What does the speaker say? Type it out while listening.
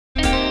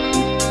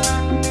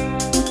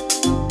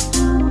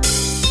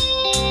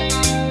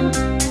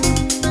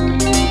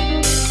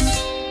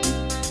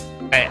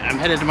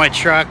headed to my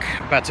truck,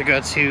 about to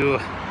go to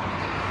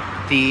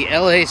the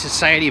LA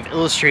Society of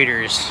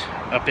Illustrators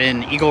up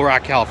in Eagle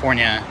Rock,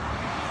 California.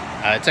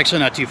 It's actually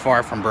not too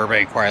far from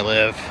Burbank where I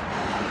live.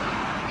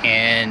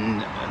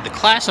 And the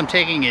class I'm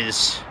taking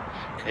it's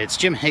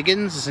Jim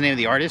Higgins is the name of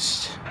the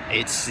artist.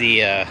 It's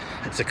a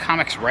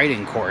comics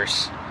writing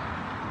course.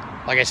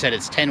 Like I said,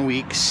 it's 10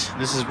 weeks.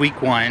 This is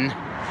week 1.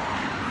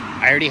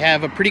 I already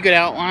have a pretty good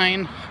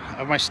outline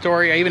of my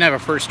story. I even have a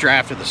first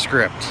draft of the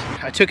script.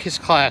 I took his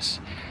class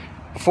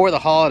before the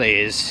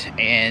holidays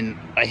and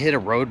I hit a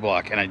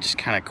roadblock and I just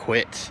kind of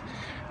quit.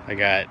 I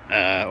got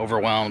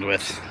overwhelmed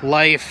with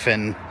life,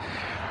 and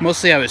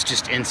mostly I was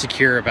just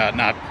insecure about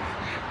not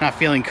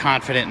feeling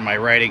confident in my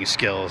writing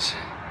skills.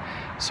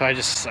 So I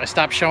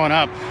stopped showing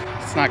up.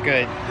 It's not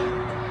good.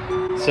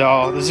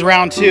 So this is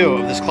round 2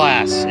 of this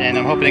class, and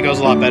I'm hoping it goes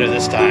a lot better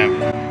this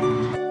time.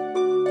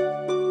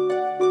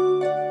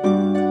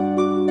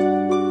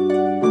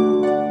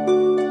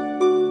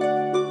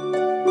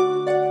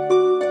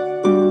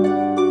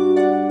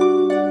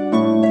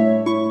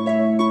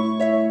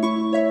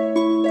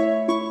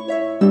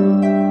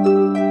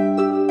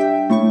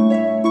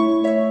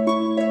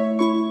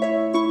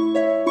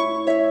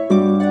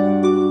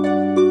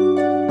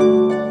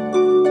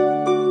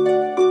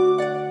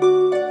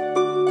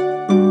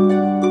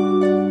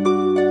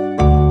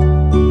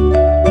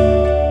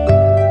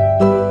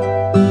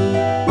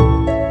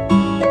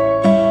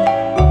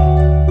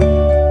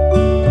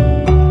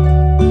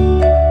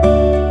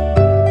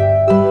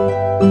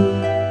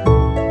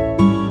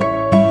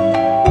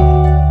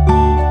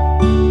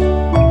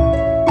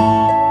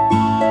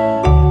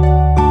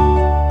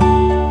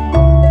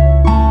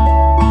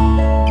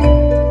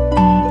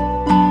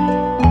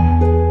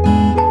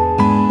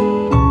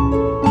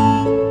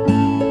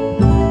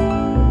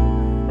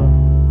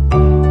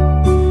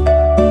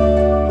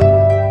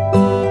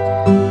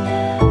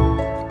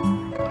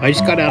 I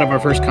just got out of our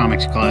first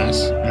comics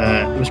class.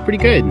 It was pretty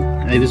good.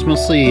 It was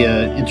mostly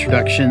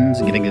introductions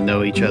and getting to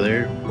know each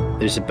other.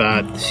 There's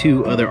about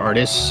 2 other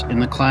artists in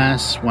the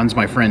class. One's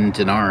my friend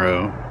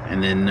Denaro,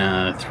 and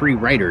then 3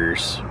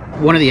 writers.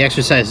 One of the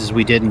exercises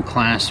we did in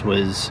class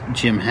was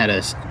Jim had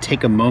us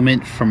take a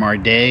moment from our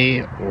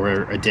day,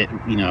 or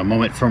a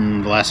moment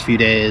from the last few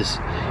days,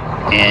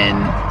 and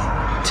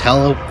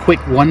tell a quick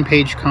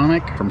 1-page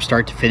comic from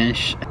start to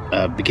finish,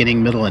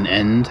 beginning, middle, and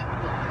end.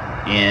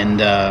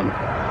 And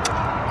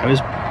I was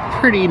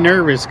pretty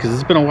nervous because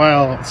it's been a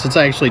while since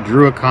I actually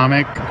drew a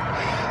comic,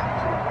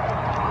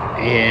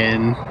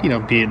 and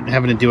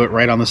having to do it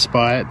right on the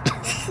spot.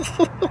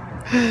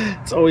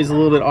 It's always a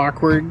little bit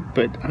awkward,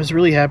 but I was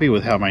really happy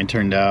with how mine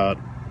turned out.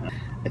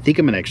 I think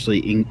I'm gonna actually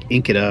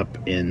ink it up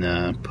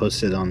and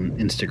post it on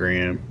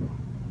Instagram.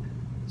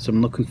 So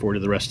I'm looking forward to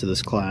the rest of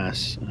this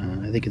class.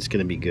 I think it's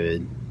gonna be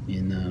good,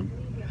 and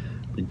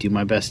I do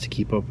my best to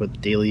keep up with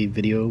daily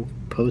video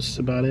posts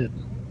about it.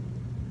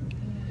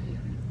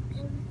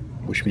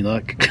 Wish me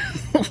luck.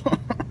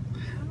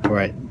 All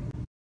right.